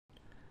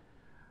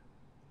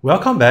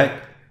Welcome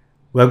back.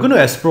 We're going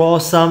to explore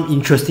some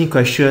interesting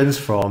questions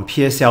from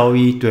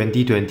PSLE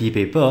 2020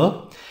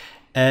 paper.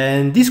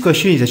 And this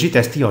question is actually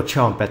testing your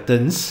child on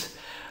patterns.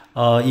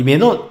 It may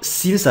not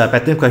seem like a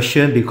pattern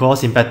question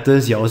because in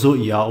patterns you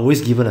are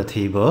always given a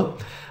table.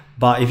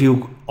 But if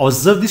you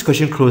observe this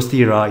question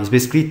closely, right, it's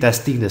basically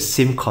testing the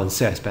same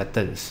concept as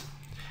patterns.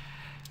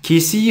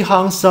 Casey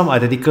hung some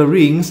identical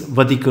rings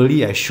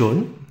vertically as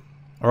shown.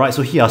 Alright,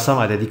 so here are some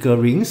identical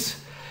rings.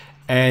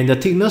 And the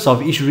thickness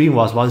of each ring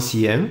was 1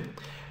 cm.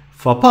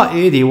 For part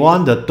A, they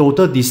want the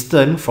total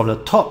distance from the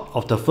top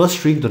of the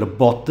first ring to the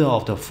bottom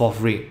of the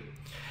fourth ring.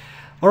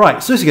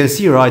 Alright, so as you can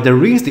see, right, the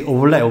rings, they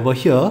overlap over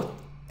here.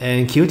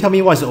 And can you tell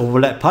me what is the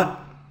overlap part?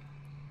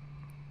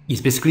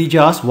 It's basically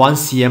just 1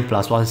 cm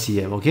plus 1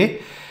 cm,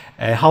 okay?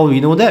 And how do we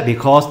know that?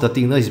 Because the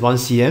thickness is 1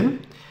 cm.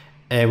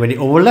 And when they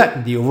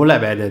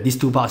overlap at these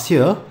two parts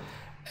here.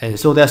 And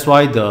so that's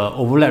why the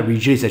overlap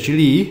region is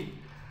actually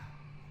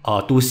 2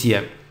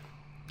 cm.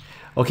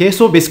 Okay,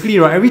 so basically,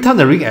 right, every time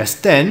the ring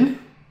extends,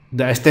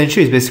 the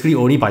extension is basically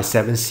only by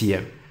 7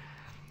 cm.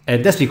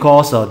 And that's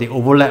because they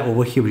overlap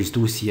over here, which is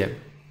 2 cm.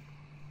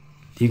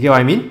 Do you get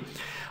what I mean?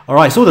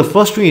 Alright, so the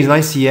first ring is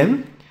 9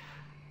 cm.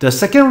 The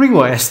second ring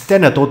will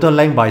extend the total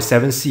length by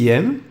 7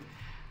 cm.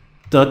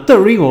 The third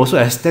ring will also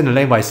extend the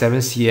length by 7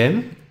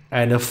 cm.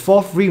 And the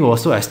fourth ring will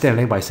also extend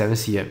the length by 7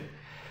 cm.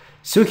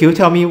 So can you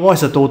tell me what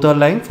is the total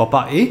length for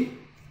part A?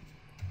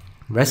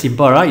 Very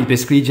simple, right? It's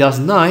basically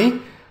just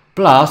 9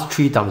 plus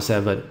 3 times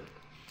 7.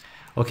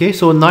 Okay,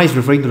 so 9 is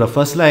referring to the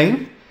first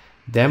length.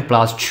 Then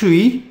plus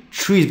 3.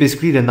 3 is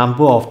basically the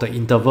number of the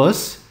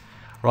intervals.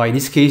 Right, in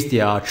this case,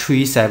 there are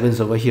 3 7s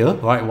over here.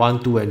 Right,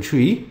 1, 2, and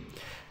 3.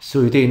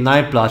 So you take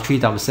 9 plus 3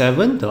 times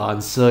 7. The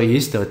answer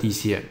is 30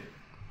 cm.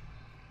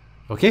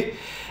 Okay,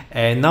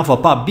 and now for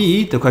part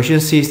B, the question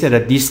says that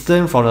the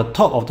distance from the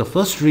top of the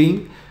first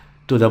ring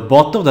to the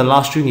bottom of the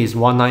last ring is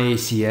 198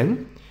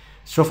 cm.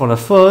 So from the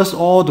first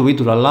all the way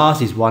to the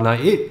last is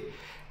 198.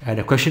 And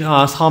the question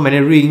asks how many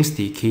rings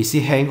did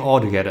Casey hang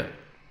all together?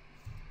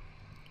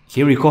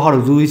 Can you recall how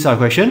to do this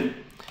question?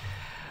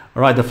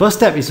 Alright, the first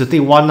step is to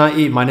take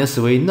 198 minus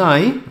away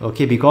 9.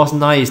 Okay, because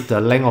 9 is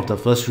the length of the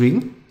first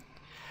ring.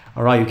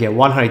 Alright, you get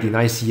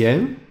 189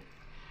 cm.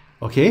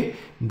 Okay,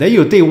 then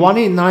you take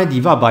 189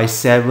 divided by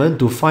 7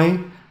 to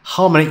find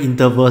how many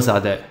intervals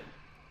are there.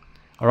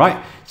 Alright,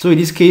 so in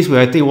this case, when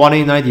I take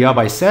 189 divided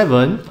by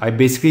 7, I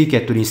basically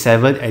get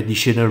 27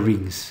 additional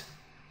rings.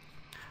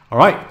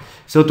 Alright,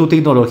 so to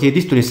take note, okay,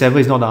 this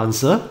 27 is not the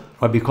answer,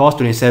 right? Because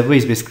 27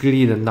 is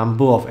basically the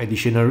number of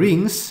additional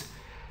rings.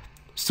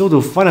 So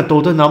to find the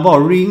total number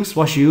of rings,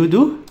 what should you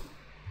do?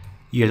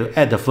 You have to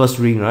add the first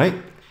ring, right?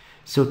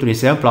 So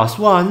 27 plus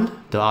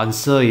 1, the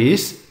answer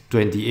is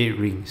 28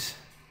 rings.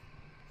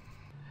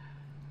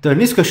 The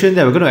next question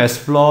that we're going to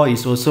explore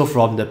is also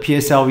from the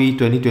PSLE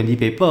 2020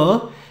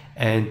 paper.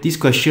 And this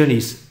question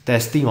is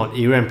testing on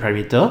area and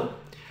perimeter.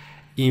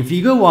 In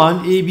figure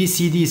 1,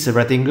 ABCD is a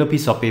rectangular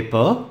piece of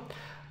paper.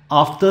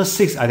 After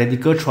 6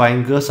 identical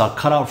triangles are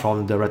cut out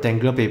from the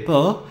rectangular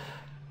paper,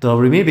 the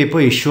remaining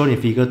paper is shown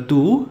in figure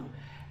 2.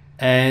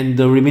 And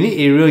the remaining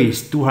area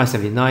is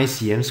 279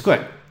 cm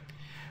squared.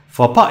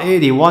 For part A,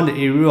 they want the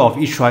area of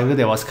each triangle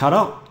that was cut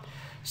out.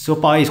 So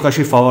part A is quite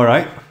straightforward,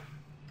 right?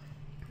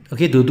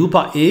 Okay, to do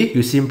part A,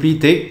 you simply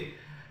take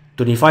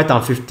 25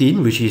 times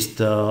 15, which is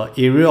the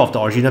area of the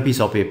original piece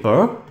of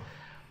paper,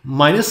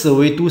 minus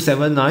away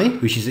 279,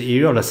 which is the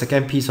area of the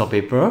second piece of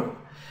paper.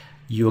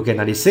 You will get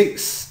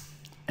 96.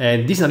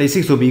 And this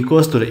 96 will be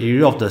equals to the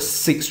area of the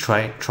 6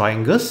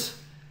 triangles.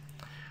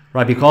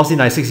 Right, because the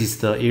 96 is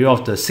the area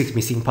of the 6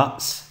 missing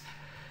parts.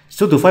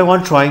 So to find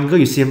one triangle,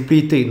 you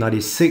simply take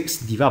 96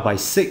 divided by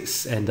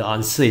 6 and the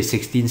answer is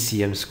 16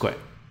 cm squared.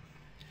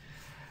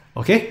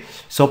 Okay,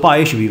 so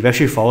part A should be very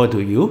straightforward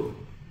to you.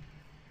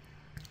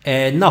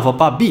 And now for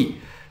part B,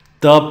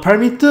 the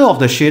perimeter of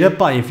the shaded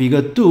part in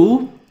figure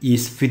 2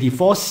 is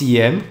 54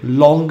 cm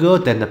longer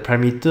than the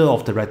perimeter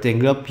of the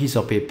rectangular piece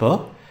of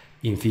paper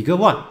in figure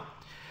 1.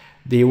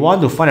 They want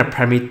to find the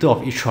perimeter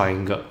of each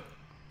triangle.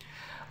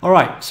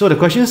 Alright, so the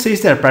question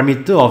says that the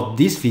perimeter of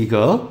this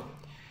figure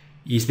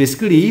is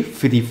basically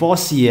 54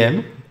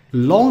 cm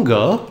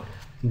longer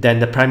than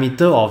the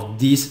perimeter of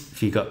this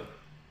figure.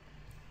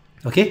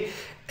 Okay,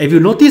 if you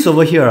notice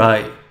over here,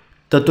 right,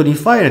 the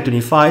 25 and the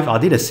 25, are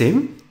they the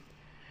same?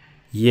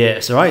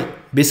 Yes, right.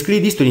 Basically,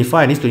 this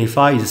 25 and this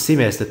 25 is the same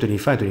as the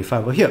 25 and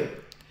 25 over here.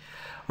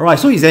 Alright,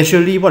 so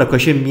essentially what the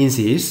question means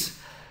is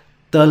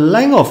the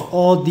length of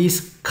all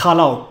these cut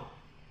out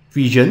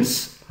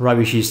regions, right,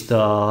 which is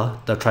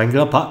the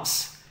triangular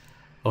parts,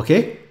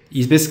 okay,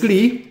 is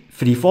basically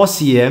 54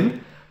 cm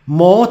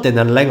more than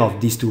the length of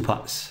these two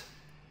parts.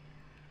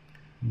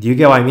 Do you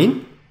get what I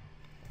mean?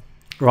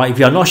 Right, if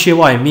you are not sure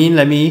what I mean,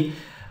 let me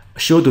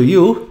show to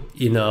you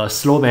in a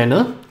slow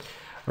manner.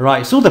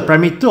 Right, so the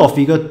perimeter of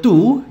figure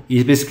 2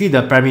 is basically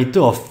the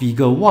perimeter of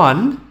figure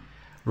 1,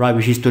 right,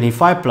 which is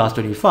 25 plus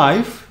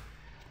 25,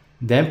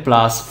 then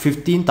plus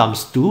 15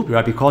 times 2,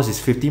 right, because it's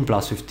 15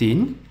 plus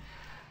 15,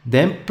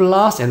 then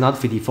plus another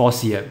 54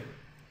 cm.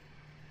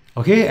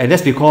 Okay, and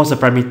that's because the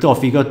parameter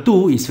of figure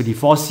 2 is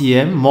 54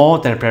 cm more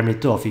than the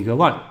parameter of figure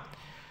 1.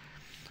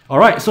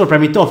 Alright, so the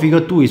parameter of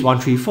figure 2 is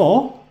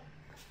 134.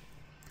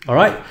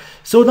 Alright,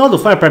 so now to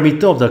find the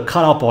parameter of the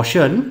cut out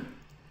portion,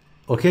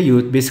 okay,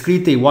 you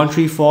basically take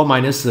 134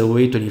 minus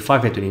away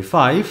 25 and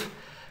 25.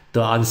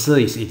 The answer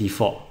is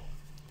 84.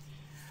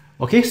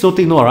 Okay, so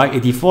take note, right?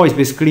 84 is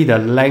basically the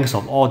length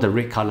of all the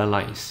red color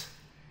lines.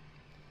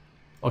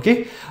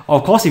 Okay,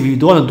 of course, if you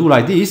don't want to do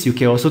like this, you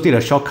can also take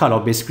the shortcut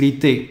of basically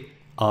take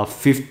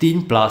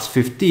 15 plus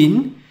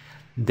 15,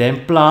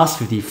 then plus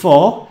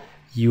 54,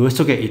 you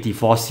also get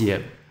 84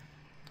 cm.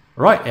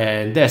 Right,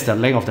 and that's the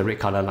length of the red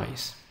color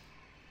lines.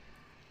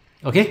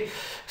 Okay,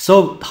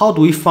 so how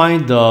do we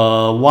find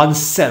the one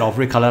set of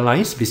red color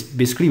lines?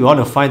 Basically, we want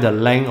to find the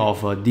length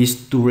of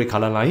these two red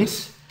color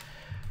lines.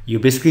 You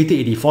basically take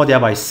 84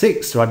 divided by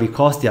 6, right?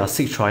 Because there are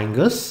 6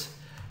 triangles,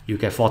 you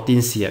get 14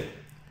 cm.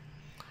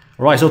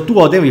 Alright, so two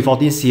of them with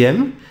 14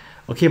 cm.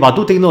 Okay, but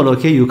do take note,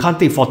 okay, you can't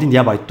take 14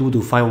 divided by 2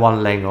 to find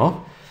one length.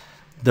 Oh?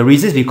 The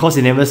reason is because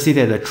they never say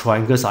that the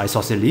triangles are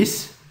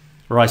isosceles.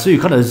 Right, so you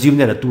can't assume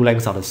that the two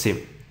lengths are the same.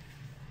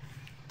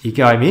 Do you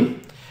get what I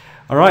mean?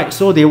 Alright,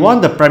 so they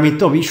want the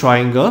parameter of each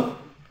triangle.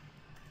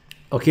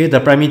 Okay, the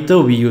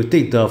parameter you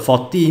take the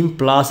 14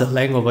 plus the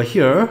length over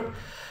here.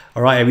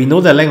 Alright, and we know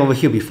the length over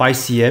here will be 5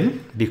 cm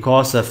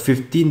because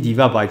 15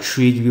 divided by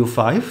 3 gives you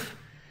 5.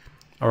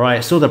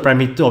 Alright, so the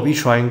parameter of each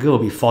triangle will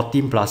be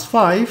 14 plus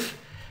 5,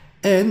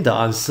 and the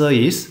answer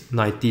is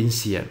 19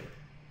 cm.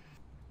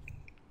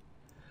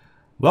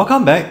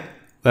 Welcome back.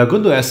 We're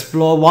going to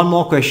explore one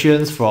more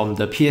question from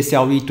the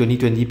PSLE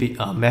 2020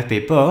 math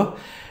paper.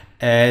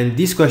 And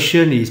this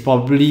question is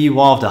probably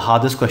one of the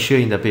hardest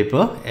questions in the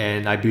paper.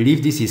 And I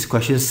believe this is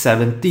question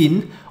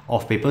 17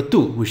 of paper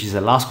 2, which is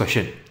the last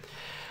question.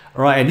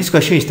 Alright, and this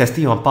question is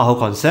testing on part whole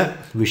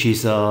concept, which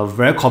is a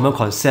very common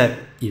concept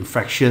in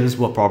fractions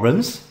word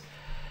problems.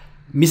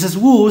 Mrs.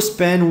 Wu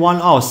spent 1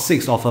 out of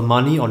 6 of her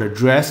money on a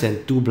dress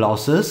and 2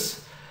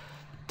 blouses.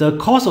 The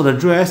cost of the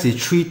dress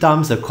is 3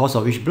 times the cost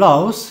of each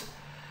blouse.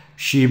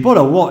 She bought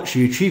a watch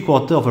with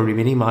 3/4 of her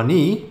remaining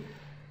money.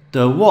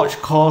 The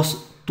watch cost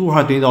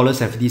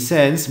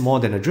 $220.50 more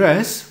than the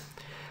dress.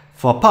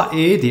 For part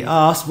A, they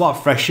asked what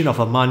fraction of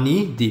her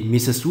money did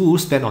Mrs. Wu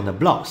spend on the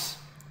blouse.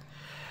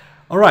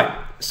 Alright,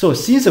 so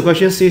since the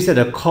question says that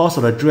the cost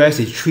of the dress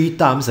is 3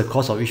 times the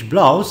cost of each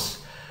blouse,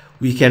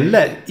 we can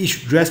let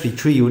each dress be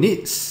 3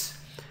 units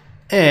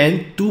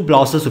and 2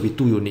 blouses will be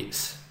 2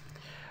 units.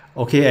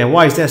 Okay, and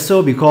why is that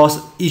so? Because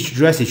each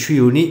dress is 3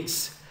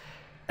 units,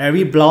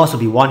 every blouse will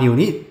be 1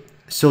 unit,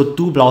 so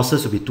 2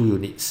 blouses will be 2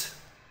 units.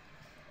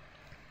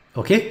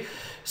 Okay,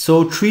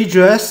 so 3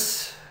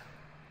 dress.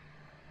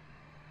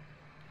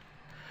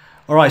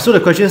 Alright, so the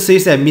question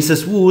says that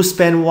Mrs. Wu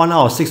spent 1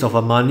 out of 6 of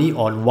her money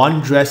on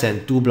 1 dress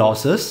and 2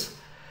 blouses.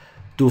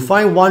 To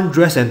find 1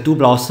 dress and 2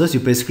 blouses, you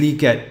basically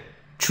get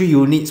 3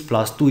 units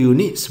plus 2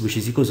 units, which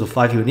is equal to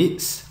 5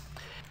 units.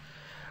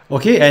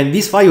 Okay, and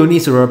these 5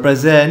 units will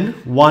represent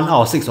 1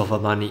 out of 6 of her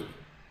money.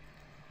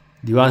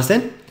 Do you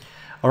understand?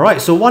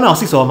 Alright, so 1 out of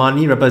 6 of her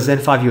money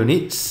represents 5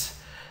 units.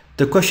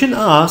 The question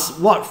asks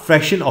what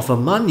fraction of her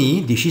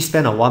money did she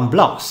spend on 1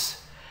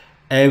 blouse?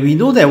 And we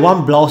know that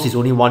 1 blouse is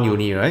only 1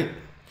 unit, right?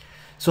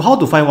 So how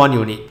to find 1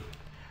 unit?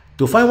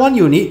 To find 1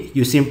 unit,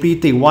 you simply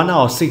take 1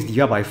 out of 6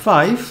 divided by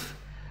 5.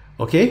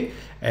 Okay,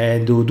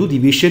 and to do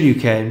division, you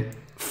can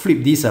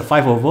flip this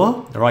 5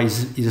 over. Right,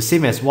 it's the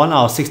same as 1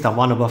 out of 6 times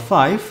 1 over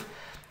 5.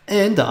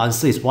 And the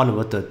answer is 1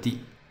 over 30.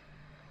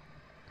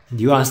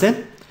 Do you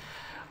understand?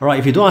 Alright,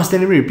 if you don't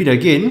understand, let me repeat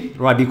again.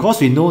 Right,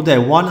 because we know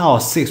that 1 out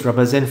of 6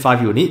 represents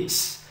 5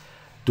 units.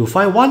 To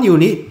find 1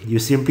 unit, you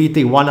simply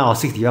take 1 out of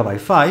 6 divided by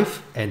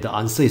 5, and the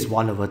answer is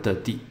 1 over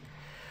 30.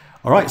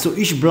 Alright, so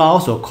each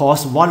blouse will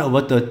cost 1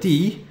 over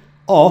 30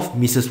 of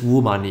Mrs.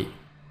 Wu money.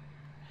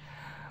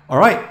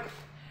 Alright,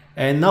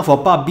 and now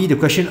for part B, the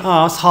question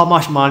asks how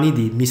much money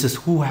did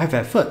Mrs. Wu have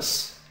at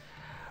first?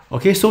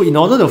 Okay, so in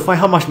order to find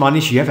how much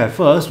money she have at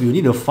first, we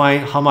need to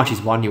find how much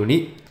is 1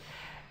 unit.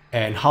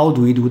 And how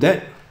do we do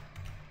that?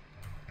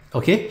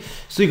 Okay,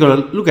 so you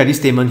gotta look at this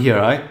statement here,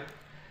 right?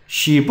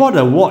 She bought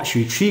a watch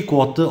with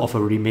 3/4 of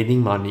her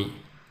remaining money.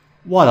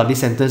 What does this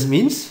sentence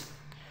means?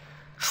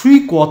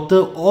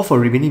 3/4 of her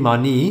remaining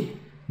money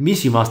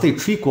means you must take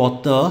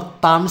 3/4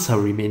 times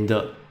her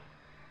remainder.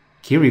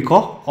 Can you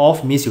recall?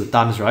 Of means you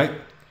times, right?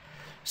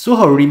 So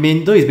her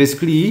remainder is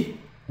basically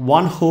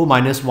 1 whole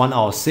minus 1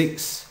 out of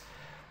 6,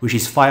 which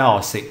is 5 out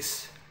of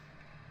 6.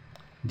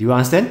 Do you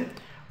understand?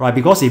 Right,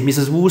 because if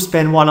Mrs. Wu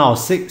spent 1 out of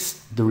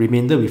 6, the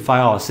remainder will be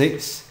 5 out of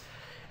 6.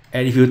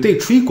 And if you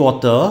take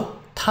 3/4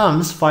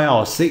 times 5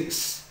 out of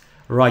 6,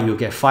 right, you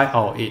get 5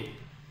 out of 8.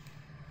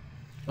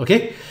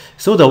 Okay,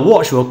 so the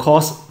watch will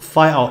cost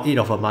 5 out of 8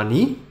 of her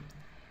money.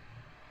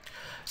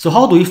 So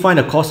how do we find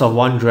the cost of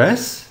 1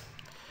 dress?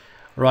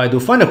 Right, to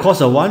find the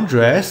cost of 1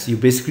 dress, you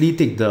basically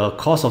take the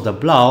cost of the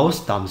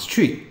blouse times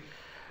 3.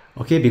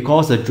 Okay,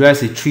 because the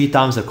dress is 3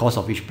 times the cost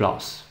of each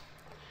blouse.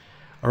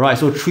 Alright,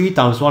 so 3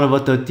 times 1 over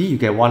 30, you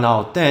get 1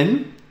 out of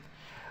 10.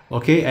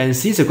 Okay, and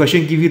since the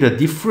question gives you the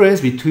difference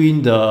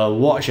between the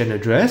watch and the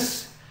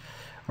dress,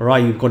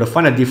 alright, you've got to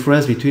find the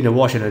difference between the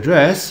watch and the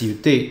dress. You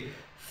take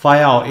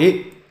 5 out of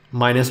 8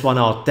 minus 1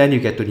 out of 10, you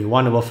get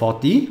 21 over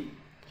 40.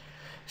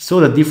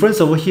 So the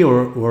difference over here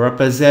will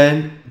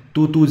represent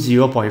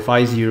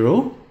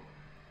 220.50.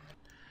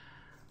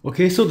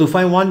 Okay, so to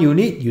find one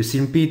unit, you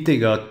simply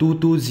take a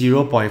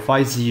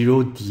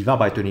 220.50 divided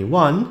by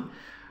 21.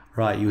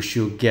 Right, you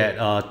should get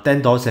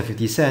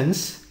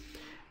 $10.50.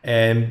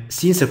 And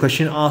since the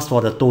question asks for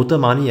the total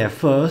money at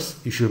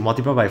first, you should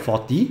multiply by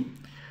 40,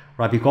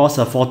 right? Because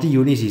 40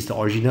 units is the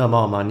original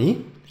amount of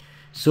money.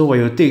 So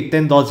when you take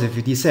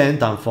 $10.50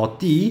 times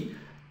 40,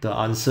 the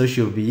answer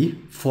should be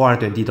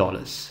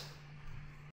 $420.